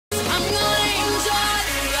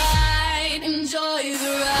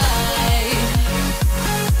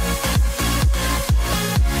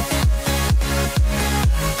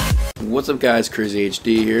What's up, guys? Crazy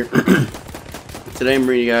HD here. Today I'm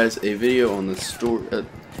bringing you guys a video on the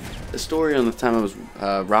story on the time I was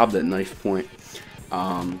robbed at knife point.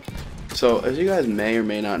 So as you guys may or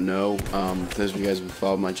may not know, those of you guys who have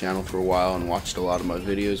followed my channel for a while and watched a lot of my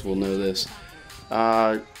videos will know this.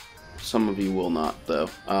 Some of you will not, though.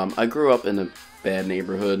 I grew up in a bad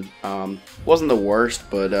neighborhood. Wasn't the worst,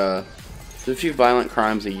 but there's a few violent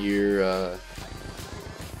crimes a year.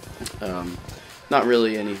 Not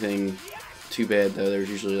really anything too bad, though. There's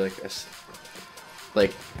usually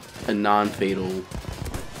like a non-fatal,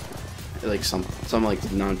 like some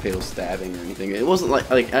like non-fatal stabbing or anything. It wasn't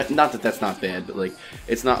like not that that's not bad, but like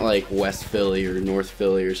it's not like West Philly or North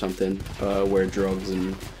Philly or something where drugs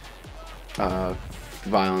and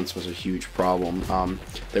violence was a huge problem.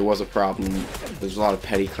 There was a problem. There's a lot of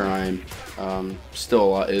petty crime.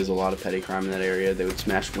 Still is a lot of petty crime in that area. They would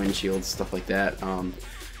smash windshields, stuff like that.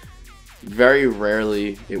 Very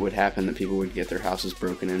rarely it would happen that people would get their houses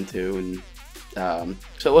broken into, and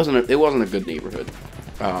so it wasn't a good neighborhood.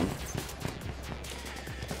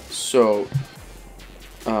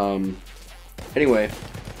 Anyway,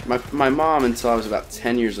 my mom, until I was about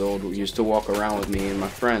 10 years old, used to walk around with me and my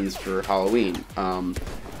friends for Halloween. And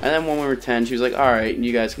then when we were 10, she was like, "All right,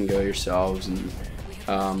 you guys can go yourselves, and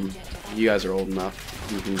you guys are old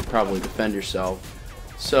enough. You can probably defend yourself."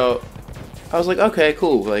 So I was like, "Okay,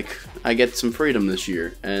 cool. Like, I get some freedom this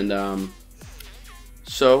year." And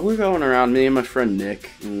so we're going around, me and my friend Nick,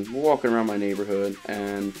 and we're walking around my neighborhood,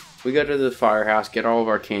 and we go to the firehouse, get all of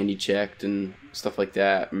our candy checked and stuff like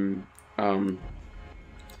that. And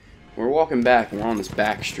we're walking back, and we're on this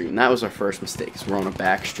back street, and that was our first mistake. We're on a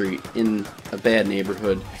back street in a bad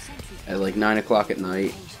neighborhood at like 9 o'clock at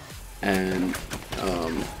night, and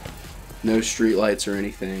no street lights or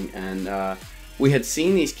anything. And we had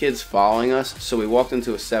seen these kids following us, so we walked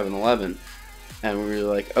into a 7-Eleven, and we were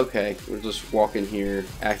like, okay, we'll just walk in here,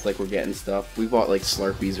 act like we're getting stuff. We bought like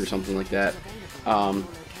Slurpees or something like that. So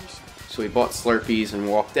we bought Slurpees and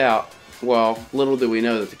walked out. Well, little did we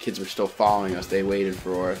know that the kids were still following us. They waited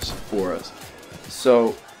for us.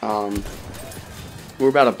 So we're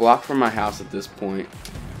about a block from my house at this point,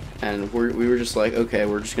 and we were just like, okay,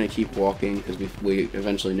 we're just gonna keep walking, because we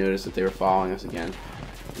eventually noticed that they were following us again.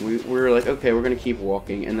 We were like, okay, we're gonna keep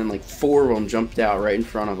walking, and then like 4 of them jumped out right in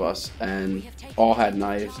front of us, and all had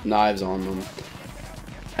knives on them.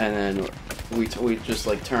 And then we just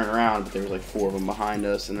like turned around, but there was like 4 of them behind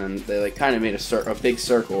us, and then they like kind of made a big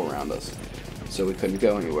circle around us, so we couldn't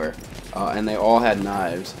go anywhere. And they all had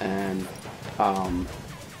knives, and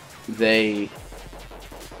they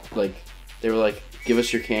were like, "Give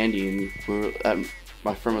us your candy," and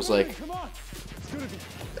my friend was like,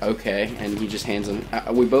 "Okay," and he just hands them.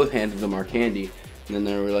 We both handed them our candy, and then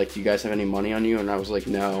they were like, "Do you guys have any money on you?" And I was like,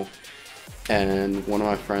 "No." And one of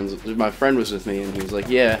my friend was with me, and he was like,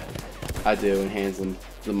 "Yeah, I do," and hands them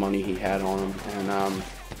the money he had on him. And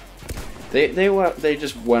they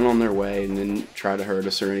just went on their way and didn't try to hurt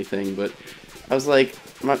us or anything. But I was like,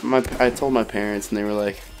 I told my parents, and they were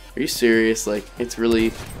like, "Are you serious? Like, the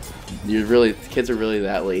kids are really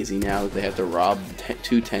that lazy now that they have to rob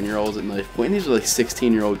 2 10-year-olds at knife point?" And these are like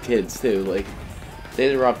 16-year-old kids too. Like, they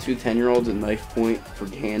had to rob 2 10-year-olds at knife point for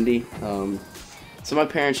candy. So my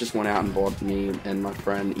parents just went out and bought me and my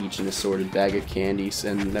friend each an assorted bag of candies,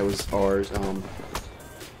 and that was ours.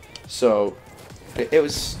 So it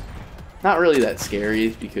was not really that scary,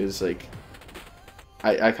 because like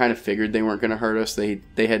I kind of figured they weren't gonna hurt us. They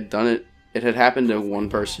had done it. It had happened to one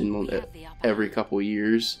person every couple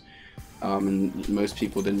years. And most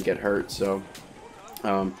people didn't get hurt. So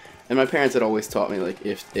and my parents had always taught me, like,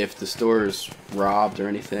 if the store is robbed or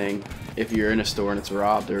anything, if you're in a store and it's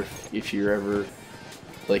robbed, or if you're ever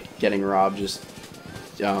like getting robbed, just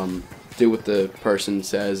do what the person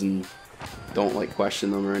says and don't like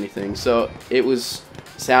question them or anything. So it was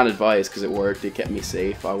sound advice, because it worked. It kept me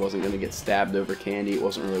safe. I wasn't going to get stabbed over candy. It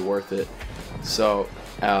wasn't really worth it. So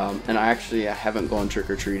and I haven't gone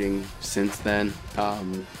trick-or-treating since then,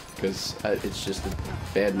 because it's just a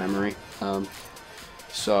bad memory.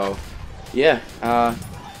 So yeah,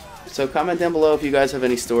 so comment down below if you guys have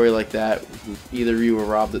any story like that. Either you were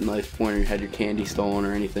robbed at knife point, or you had your candy stolen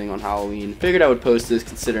or anything on Halloween. Figured I would post this,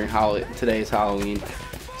 considering today is Halloween.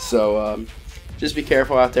 So just be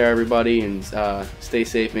careful out there, everybody, and stay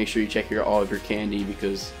safe. Make sure you check all of your candy,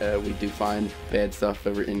 because we do find bad stuff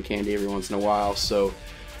in candy every once in a while. So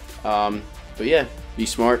but yeah, be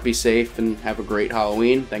smart, be safe, and have a great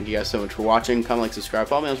Halloween. Thank you guys so much for watching. Comment, like, subscribe,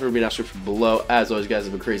 follow me on social media, description below. As always, guys,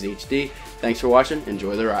 have a Crazy HD. Thanks for watching.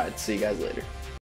 Enjoy the ride. See you guys later.